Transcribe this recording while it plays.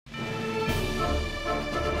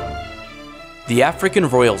The African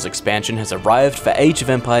Royals expansion has arrived for Age of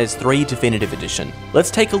Empires 3 Definitive Edition. Let's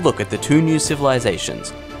take a look at the two new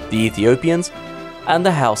civilizations, the Ethiopians and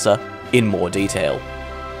the Hausa, in more detail.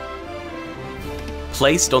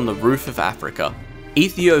 Placed on the roof of Africa,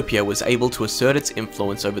 Ethiopia was able to assert its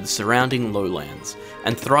influence over the surrounding lowlands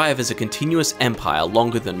and thrive as a continuous empire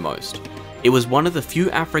longer than most. It was one of the few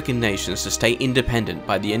African nations to stay independent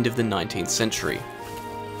by the end of the 19th century.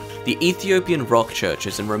 The Ethiopian rock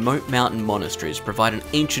churches and remote mountain monasteries provide an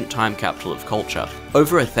ancient time capsule of culture,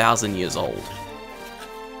 over 1,000 years old.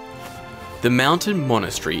 The mountain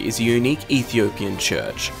monastery is a unique Ethiopian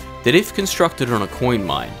church that, if constructed on a coin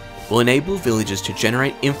mine, will enable villagers to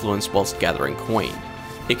generate influence whilst gathering coin.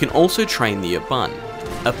 It can also train the Aban,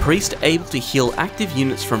 a priest able to heal active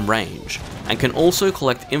units from range, and can also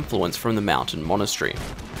collect influence from the mountain monastery.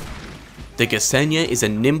 The Gisenya is a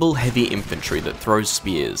nimble heavy infantry that throws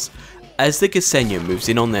spears. As the Gisenya moves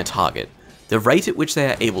in on their target, the rate at which they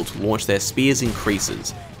are able to launch their spears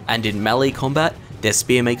increases, and in melee combat, their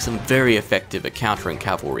spear makes them very effective at countering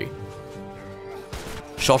cavalry.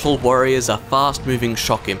 Shottle warriors are fast-moving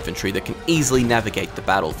shock infantry that can easily navigate the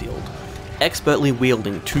battlefield. Expertly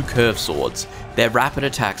wielding two curved swords, their rapid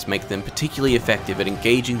attacks make them particularly effective at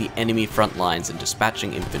engaging the enemy front lines and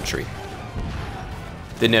dispatching infantry.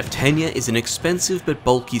 The Neftenya is an expensive but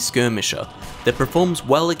bulky skirmisher that performs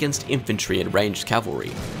well against infantry and ranged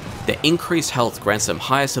cavalry. Their increased health grants them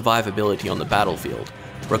higher survivability on the battlefield,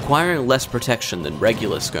 requiring less protection than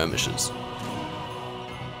regular skirmishers.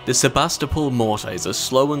 The Sebastopol mortar is a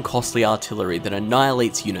slow and costly artillery that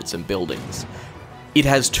annihilates units and buildings. It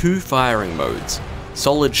has two firing modes: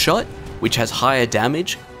 solid shot, which has higher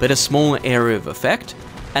damage but a smaller area of effect,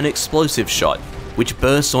 and explosive shot, which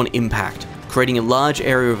bursts on impact, creating a large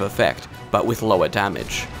area of effect but with lower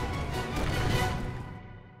damage.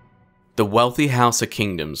 The wealthy Hausa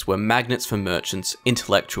kingdoms were magnets for merchants,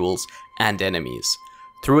 intellectuals, and enemies.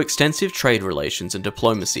 Through extensive trade relations and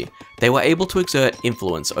diplomacy, they were able to exert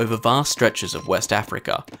influence over vast stretches of West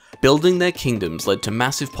Africa. Building their kingdoms led to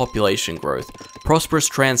massive population growth, prosperous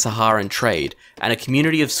trans-Saharan trade, and a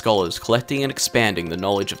community of scholars collecting and expanding the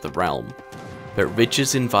knowledge of the realm. But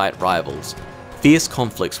riches invite rivals. Fierce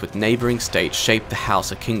conflicts with neighbouring states shaped the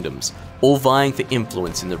Hausa kingdoms, all vying for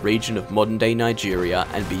influence in the region of modern-day Nigeria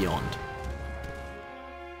and beyond.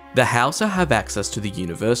 The Hausa have access to the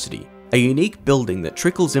university, a unique building that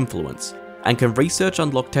trickles influence, and can research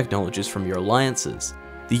unlocked technologies from your alliances.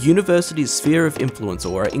 The university's sphere of influence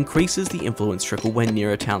aura increases the influence trickle when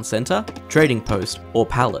near a town centre, trading post, or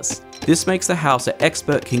palace. This makes the Hausa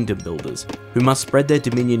expert kingdom builders, who must spread their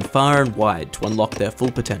dominion far and wide to unlock their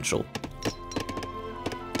full potential.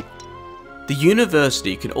 The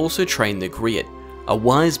university can also train the Griot, a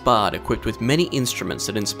wise bard equipped with many instruments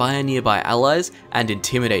that inspire nearby allies and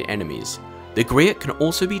intimidate enemies. The Griot can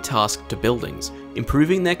also be tasked to buildings,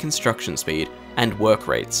 improving their construction speed and work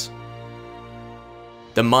rates.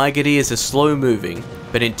 The Maigadi is a slow-moving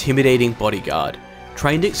but intimidating bodyguard.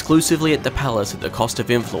 Trained exclusively at the palace at the cost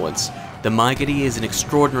of influence, the Maigadi is an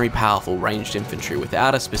extraordinarily powerful ranged infantry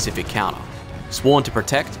without a specific counter. Sworn to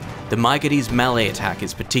protect, the Maigadi's melee attack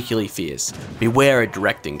is particularly fierce. Beware a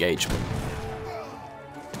direct engagement.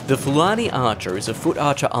 The Fulani archer is a foot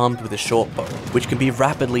archer armed with a short bow, which can be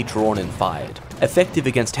rapidly drawn and fired, effective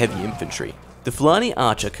against heavy infantry. The Fulani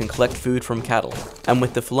archer can collect food from cattle, and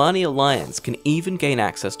with the Fulani alliance can even gain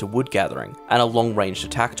access to wood gathering and a long-range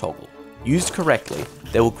attack toggle. Used correctly,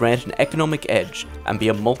 they will grant an economic edge and be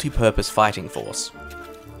a multi-purpose fighting force.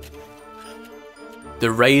 The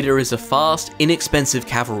Raider is a fast, inexpensive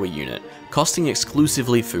cavalry unit, costing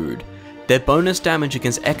exclusively food. Their bonus damage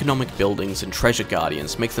against economic buildings and treasure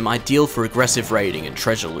guardians makes them ideal for aggressive raiding and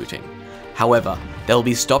treasure looting. However, they will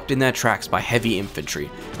be stopped in their tracks by heavy infantry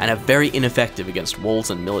and are very ineffective against walls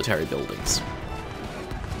and military buildings.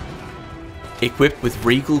 Equipped with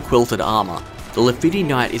regal quilted armour, the Lafidi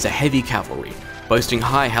Knight is a heavy cavalry, boasting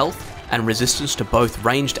high health and resistance to both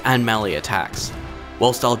ranged and melee attacks.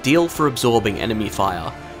 Whilst ideal for absorbing enemy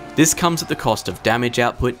fire, this comes at the cost of damage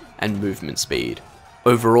output and movement speed.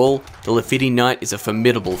 Overall, the Lafidi Knight is a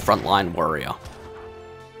formidable frontline warrior.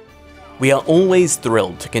 We are always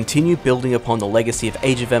thrilled to continue building upon the legacy of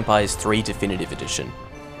Age of Empires 3 Definitive Edition.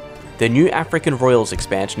 The new African Royals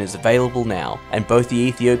expansion is available now, and both the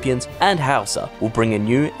Ethiopians and Hausa will bring a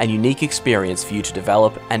new and unique experience for you to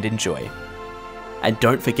develop and enjoy. And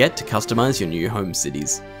don't forget to customize your new home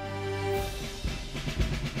cities.